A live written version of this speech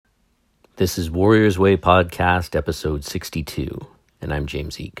This is Warriors Way Podcast, episode 62, and I'm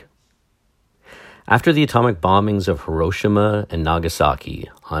James Eek. After the atomic bombings of Hiroshima and Nagasaki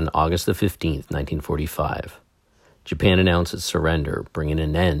on August the 15th, 1945, Japan announced its surrender, bringing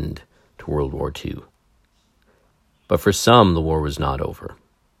an end to World War II. But for some, the war was not over.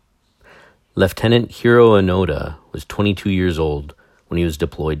 Lieutenant Hiro Onoda was 22 years old when he was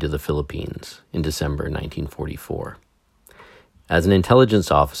deployed to the Philippines in December 1944. As an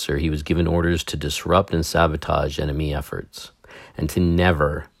intelligence officer, he was given orders to disrupt and sabotage enemy efforts and to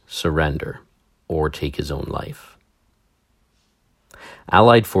never surrender or take his own life.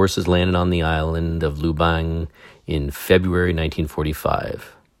 Allied forces landed on the island of Lubang in February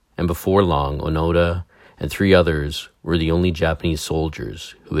 1945, and before long, Onoda and 3 others were the only Japanese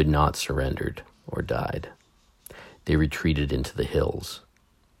soldiers who had not surrendered or died. They retreated into the hills,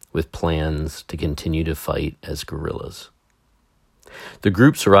 with plans to continue to fight as guerrillas. The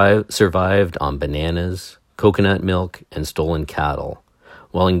group survived on bananas, coconut milk, and stolen cattle,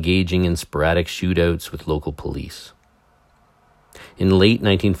 while engaging in sporadic shootouts with local police. In late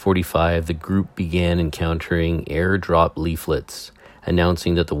 1945, the group began encountering airdrop leaflets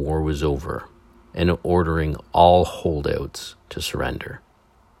announcing that the war was over and ordering all holdouts to surrender.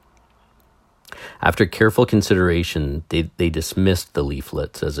 After careful consideration, they dismissed the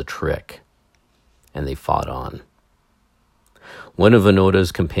leaflets as a trick, and they fought on. One of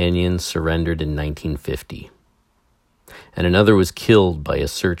Onoda's companions surrendered in 1950, and another was killed by a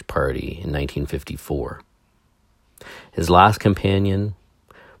search party in 1954. His last companion,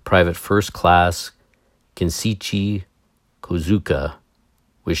 Private First Class Kensichi Kozuka,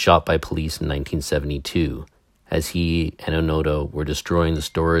 was shot by police in 1972 as he and Onoda were destroying the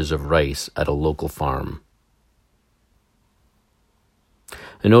stores of rice at a local farm.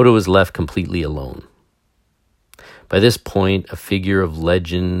 Onoda was left completely alone. By this point, a figure of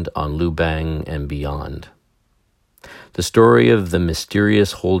legend on Lubang and beyond. The story of the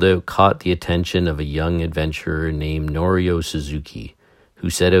mysterious holdout caught the attention of a young adventurer named Norio Suzuki, who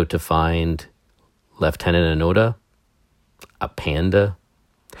set out to find Lieutenant Onoda, a panda,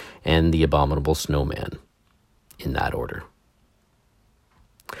 and the abominable snowman, in that order.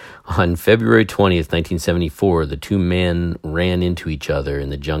 On February 20th, 1974, the 2 men ran into each other in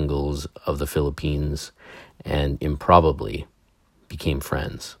the jungles of the Philippines and improbably became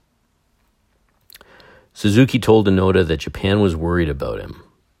friends. Suzuki told Onoda that Japan was worried about him,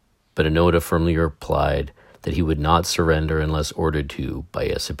 but Onoda firmly replied that he would not surrender unless ordered to by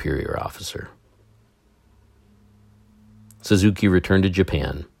a superior officer. Suzuki returned to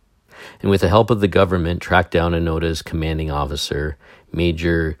Japan, and with the help of the government, tracked down Onoda's commanding officer,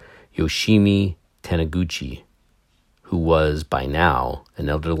 Major Yoshimi Taniguchi, who was, by now, an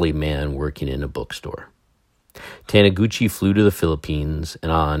elderly man working in a bookstore. Taniguchi flew to the Philippines,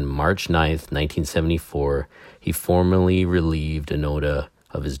 and on March 9th, 1974, he formally relieved Onoda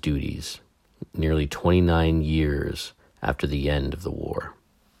of his duties, nearly 29 years after the end of the war.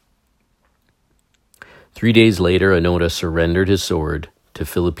 3 days later, Onoda surrendered his sword to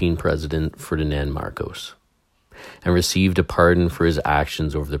Philippine President Ferdinand Marcos and received a pardon for his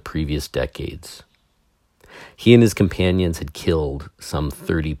actions over the previous decades. He and his companions had killed some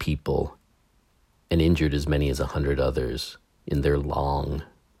 30 people and injured as many as 100 others in their long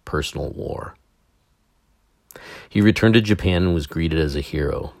personal war. He returned to Japan and was greeted as a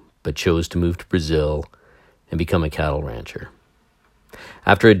hero, but chose to move to Brazil and become a cattle rancher.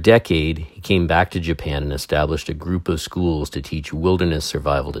 After a decade, he came back to Japan and established a group of schools to teach wilderness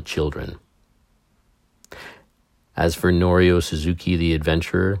survival to children. As for Norio Suzuki, the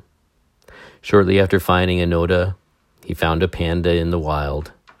adventurer, shortly after finding Onoda, he found a panda in the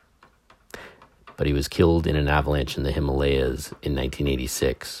wild, but he was killed in an avalanche in the Himalayas in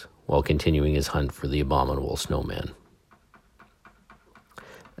 1986 while continuing his hunt for the abominable snowman.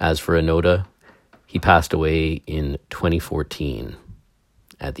 As for Onoda, he passed away in 2014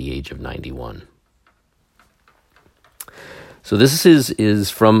 at the age of 91. So this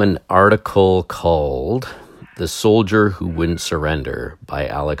is from an article called "The Soldier Who Wouldn't Surrender" by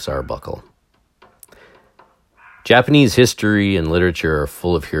Alex Arbuckle. Japanese history and literature are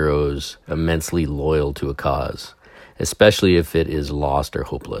full of heroes immensely loyal to a cause, especially if it is lost or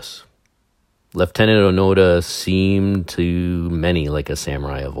hopeless. Lieutenant Onoda seemed to many like a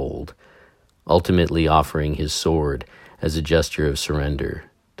samurai of old, ultimately offering his sword as a gesture of surrender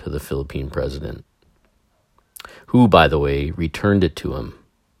to the Philippine president, who, by the way, returned it to him,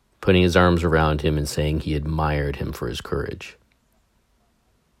 putting his arms around him and saying he admired him for his courage.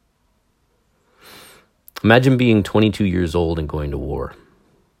 Imagine being 22 years old and going to war,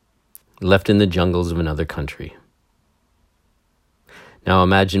 left in the jungles of another country. Now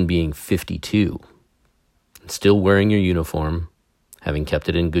imagine being 52, still wearing your uniform, having kept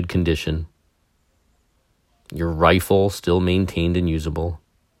it in good condition, your rifle still maintained and usable,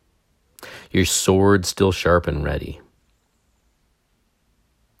 your sword still sharp and ready.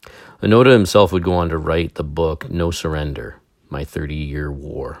 Onoda himself would go on to write the book No Surrender, My 30-Year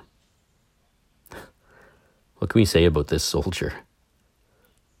War. What can we say about this soldier?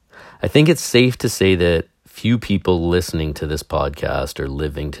 I think it's safe to say that few people listening to this podcast or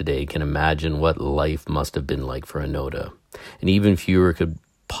living today can imagine what life must have been like for Onoda, and even fewer could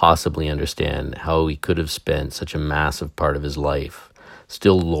possibly understand how he could have spent such a massive part of his life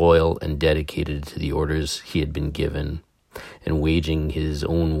still loyal and dedicated to the orders he had been given and waging his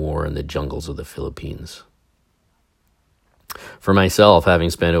own war in the jungles of the Philippines. For myself, having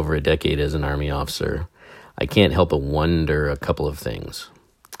spent over a decade as an Army officer, I can't help but wonder a couple of things.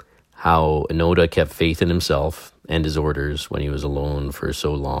 How Onoda kept faith in himself and his orders when he was alone for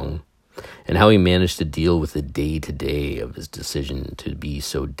so long, and how he managed to deal with the day-to-day of his decision to be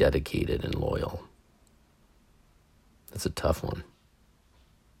so dedicated and loyal. That's a tough one.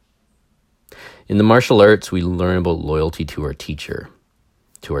 In the martial arts, we learn about loyalty to our teacher,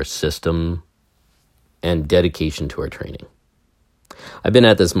 to our system, and dedication to our training. I've been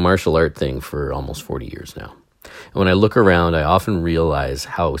at this martial art thing for almost 40 years now. And when I look around, I often realize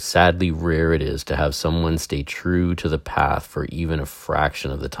how sadly rare it is to have someone stay true to the path for even a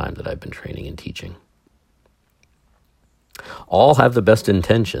fraction of the time that I've been training and teaching. All have the best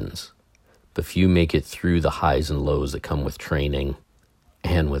intentions, but few make it through the highs and lows that come with training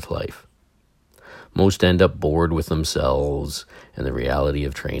and with life. Most end up bored with themselves and the reality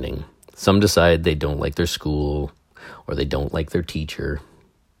of training. Some decide they don't like their school or they don't like their teacher.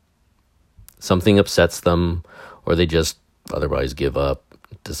 Something upsets them, or they just otherwise give up,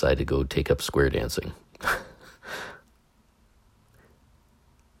 decide to go take up square dancing.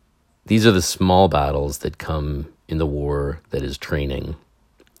 These are the small battles that come in the war that is training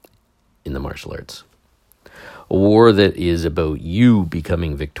in the martial arts. A war that is about you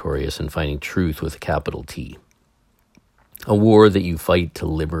becoming victorious and finding truth with a capital T. A war that you fight to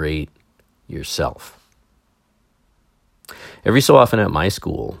liberate yourself. Every so often at my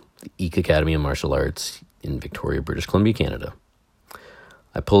school, the Eke Academy of Martial Arts in Victoria, British Columbia, Canada,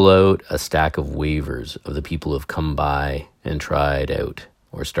 I pull out a stack of waivers of the people who have come by and tried out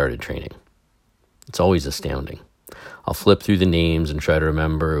or started training. It's always astounding. I'll flip through the names and try to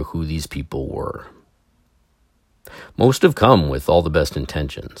remember who these people were. Most have come with all the best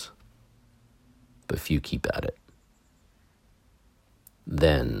intentions, but few keep at it.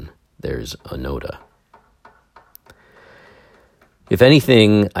 Then there's Onoda. If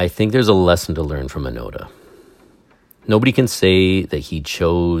anything, I think there's a lesson to learn from Onoda. Nobody can say that he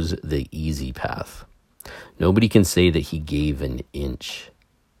chose the easy path. Nobody can say that he gave an inch.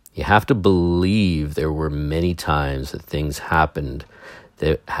 You have to believe there were many times that things happened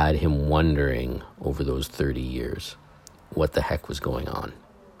that had him wondering over those 30 years what the heck was going on.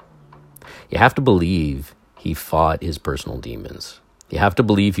 You have to believe he fought his personal demons. You have to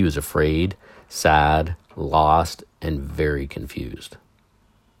believe he was afraid, sad, lost, and very confused.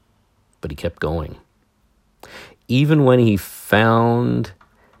 But he kept going. Even when he found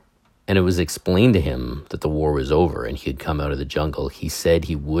and it was explained to him that the war was over and he had come out of the jungle, he said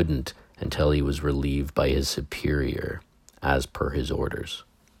he wouldn't until he was relieved by his superior, as per his orders.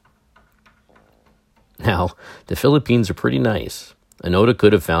 Now, the Philippines are pretty nice. Onoda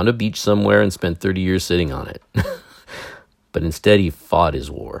could have found a beach somewhere and spent 30 years sitting on it. But instead, he fought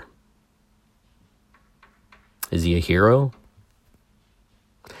his war. Is he a hero?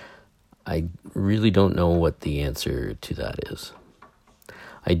 I really don't know what the answer to that is.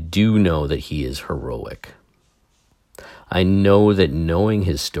 I do know that he is heroic. I know that knowing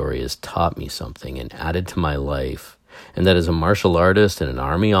his story has taught me something and added to my life, and that as a martial artist and an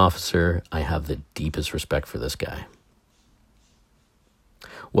army officer, I have the deepest respect for this guy.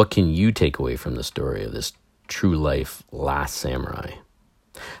 What can you take away from the story of this true life last samurai?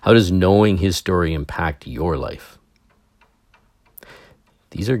 How does knowing his story impact your life?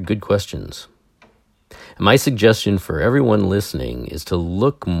 These are good questions. And my suggestion for everyone listening is to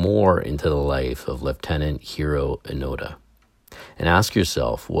look more into the life of Lieutenant Hiro Onoda and ask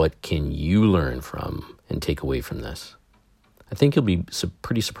yourself, what can you learn from and take away from this? I think you'll be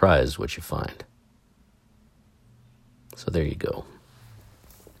pretty surprised what you find. So there you go.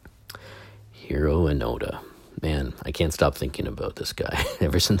 Hiro Onoda. Man, I can't stop thinking about this guy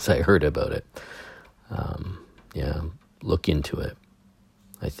ever since I heard about it. Look into it.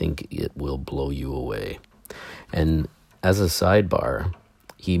 I think it will blow you away. And as a sidebar,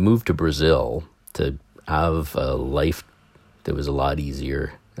 he moved to Brazil to have a life that was a lot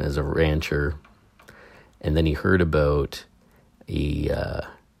easier as a rancher. And then he heard about a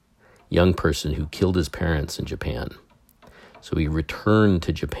young person who killed his parents in Japan. So he returned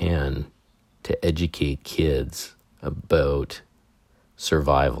to Japan to educate kids about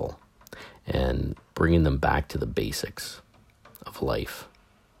survival and bringing them back to the basics of life.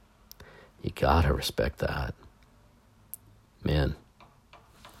 You gotta respect that. Man,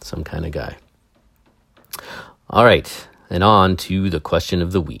 some kind of guy. All right, and on to the question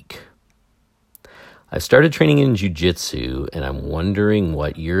of the week. I've started training in jiu-jitsu, and I'm wondering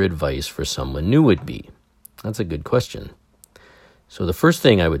what your advice for someone new would be. That's a good question. So the first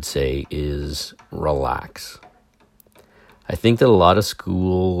thing I would say is relax. I think that a lot of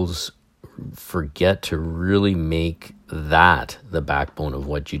schools forget to really make that the backbone of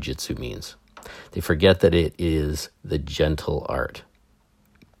what jiu-jitsu means. They forget that it is the gentle art.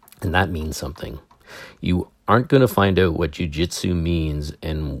 And that means something. You aren't going to find out what jiu-jitsu means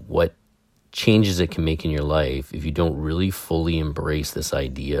and what changes it can make in your life if you don't really fully embrace this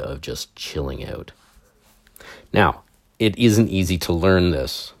idea of just chilling out. Now, it isn't easy to learn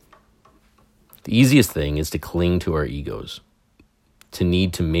this. The easiest thing is to cling to our egos, to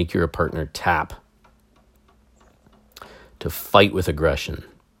need to make your partner tap, to fight with aggression.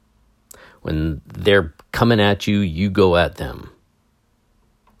 When they're coming at you, you go at them.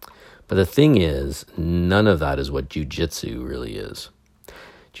 But the thing is, none of that is what jiu-jitsu really is.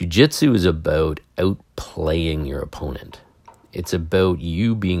 Jiu-jitsu is about outplaying your opponent. It's about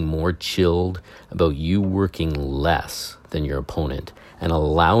you being more chilled, about you working less than your opponent, and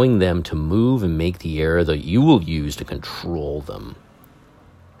allowing them to move and make the error that you will use to control them.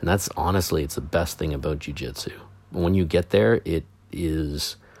 And that's honestly, it's the best thing about jiu-jitsu. When you get there, it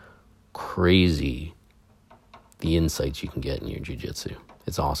is crazy the insights you can get in your jiu-jitsu.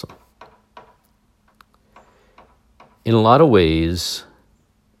 It's awesome. In a lot of ways,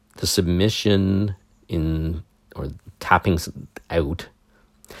 the submission or tapping out,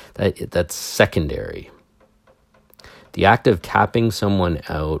 that's secondary. The act of tapping someone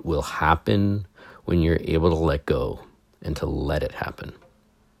out will happen when you're able to let go and to let it happen.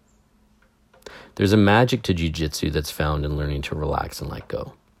 There's a magic to jiu-jitsu that's found in learning to relax and let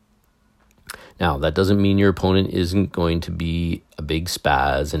go. Now, that doesn't mean your opponent isn't going to be a big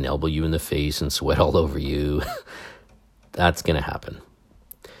spaz and elbow you in the face and sweat all over you. That's going to happen.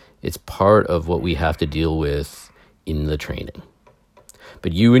 It's part of what we have to deal with in the training.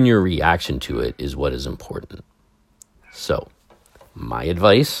 But you and your reaction to it is what is important. So, my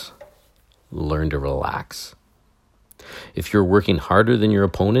advice, learn to relax. If you're working harder than your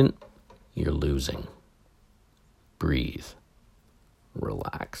opponent, you're losing. Breathe.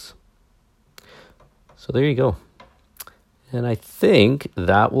 Relax. So there you go. And I think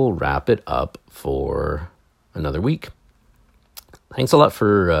that will wrap it up for another week. Thanks a lot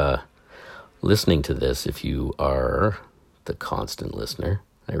for listening to this. If you are the constant listener,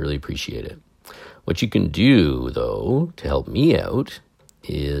 I really appreciate it. What you can do, though, to help me out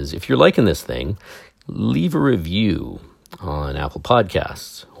is if you're liking this thing, leave a review on Apple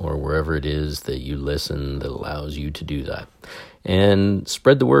Podcasts or wherever it is that you listen that allows you to do that. And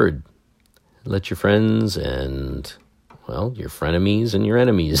spread the word. Let your friends and, well, your frenemies and your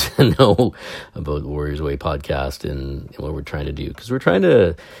enemies know about the Warriors Way podcast and what we're trying to do. Because we're trying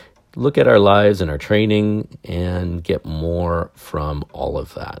to look at our lives and our training and get more from all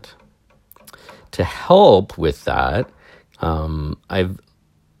of that. To help with that, I've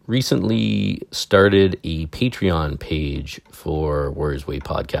recently started a Patreon page for Warriors Way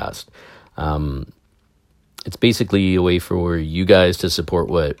podcast. It's basically a way for you guys to support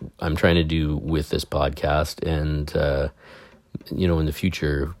what I'm trying to do with this podcast and, in the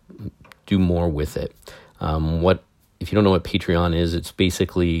future, do more with it. If you don't know what Patreon is, it's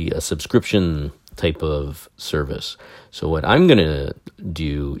basically a subscription type of service. So what I'm going to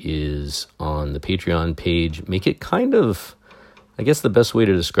do is on the Patreon page, make it kind of, I guess the best way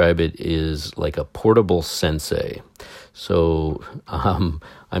to describe it is like a portable sensei. So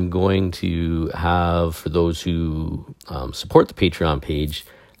I'm going to have, for those who support the Patreon page,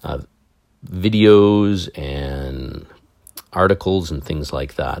 videos and articles and things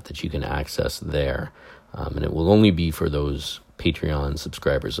like that you can access there. And it will only be for those Patreon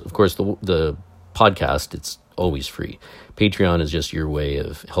subscribers. Of course, the podcast, it's always free. Patreon is just your way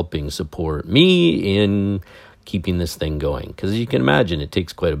of helping support me in keeping this thing going. Because as you can imagine, it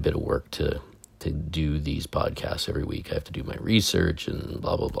takes quite a bit of work to do these podcasts every week. I have to do my research and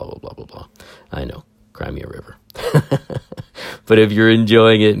blah, blah, blah, blah, blah, blah, blah. I know, cry me a river. But if you're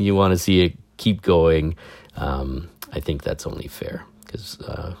enjoying it and you want to see it keep going, I think that's only fair because,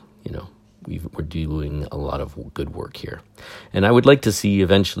 we're doing a lot of good work here. And I would like to see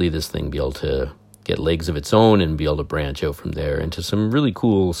eventually this thing be able to get legs of its own and be able to branch out from there into some really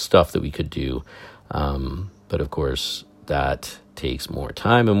cool stuff that we could do. But of course, that takes more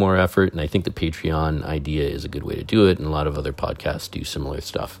time and more effort. And I think the Patreon idea is a good way to do it. And a lot of other podcasts do similar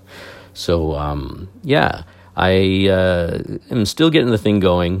stuff. So, I am still getting the thing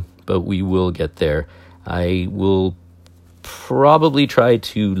going, but we will get there. I will probably try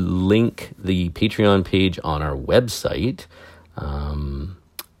to link the Patreon page on our website,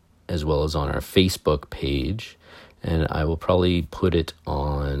 as well as on our Facebook page. And I will probably put it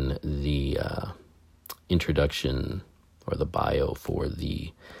on the introduction or the bio for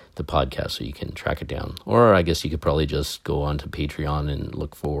the podcast so you can track it down. Or I guess you could probably just go onto Patreon and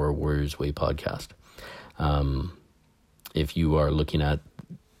look for Warriors Way Podcast. If you are looking at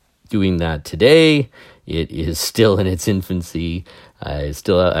doing that today, it is still in its infancy. I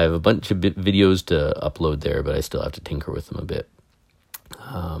have a bunch of videos to upload there, but I still have to tinker with them a bit.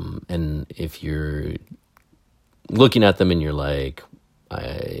 And if you're looking at them and you're like,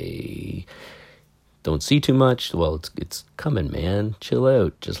 I don't see too much, well, it's coming, man. Chill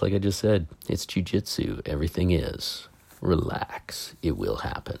out. Just like I just said, it's jiu-jitsu. Everything is. Relax. It will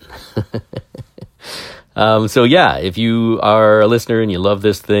happen. If you are a listener and you love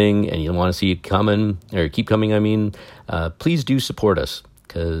this thing and you want to see it coming, or keep coming, please do support us,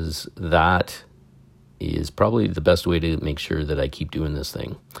 because that is probably the best way to make sure that I keep doing this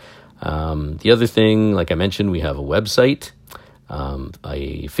thing. The other thing, like I mentioned, we have a website,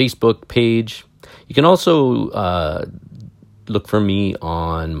 a Facebook page. You can also look for me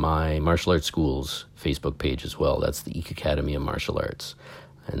on my martial arts school's Facebook page as well. That's the Eek Academy of Martial Arts.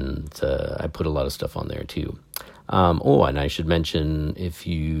 And I put a lot of stuff on there too. And I should mention, if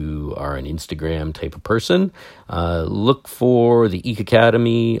you are an Instagram type of person, look for the Eek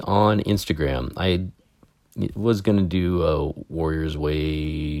Academy on Instagram. I was going to do a Warriors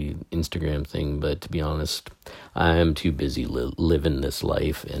Way Instagram thing, but to be honest, I'm too busy living this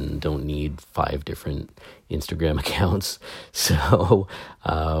life and don't need 5 different Instagram accounts. So,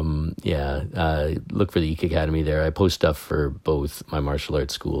 look for the Eek Academy there. I post stuff for both my martial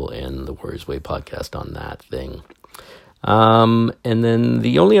arts school and the Warriors Way podcast on that thing. And then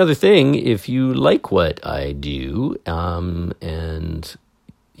the only other thing, if you like what I do, and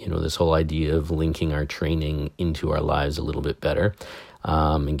this whole idea of linking our training into our lives a little bit better,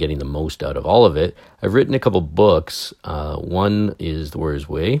 and getting the most out of all of it, I've written a couple books. One is The Warriors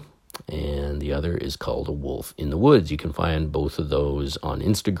Way, and the other is called A Wolf in the Woods. You can find both of those on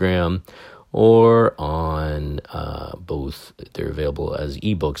Instagram or on both. They're available as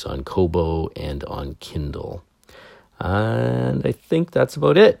ebooks on Kobo and on Kindle. And I think that's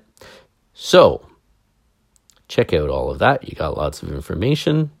about it. So, check out all of that. You got lots of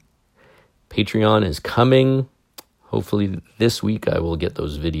information. Patreon is coming. Hopefully this week I will get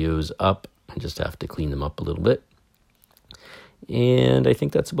those videos up. I just have to clean them up a little bit. And I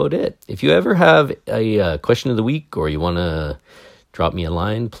think that's about it. If you ever have a question of the week, or you want to drop me a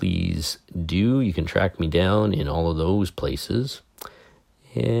line, please do. You can track me down in all of those places.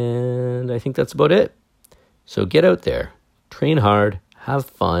 And I think that's about it. So get out there, train hard, have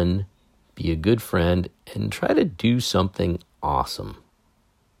fun, be a good friend, and try to do something awesome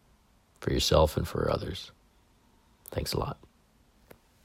for yourself and for others. Thanks a lot.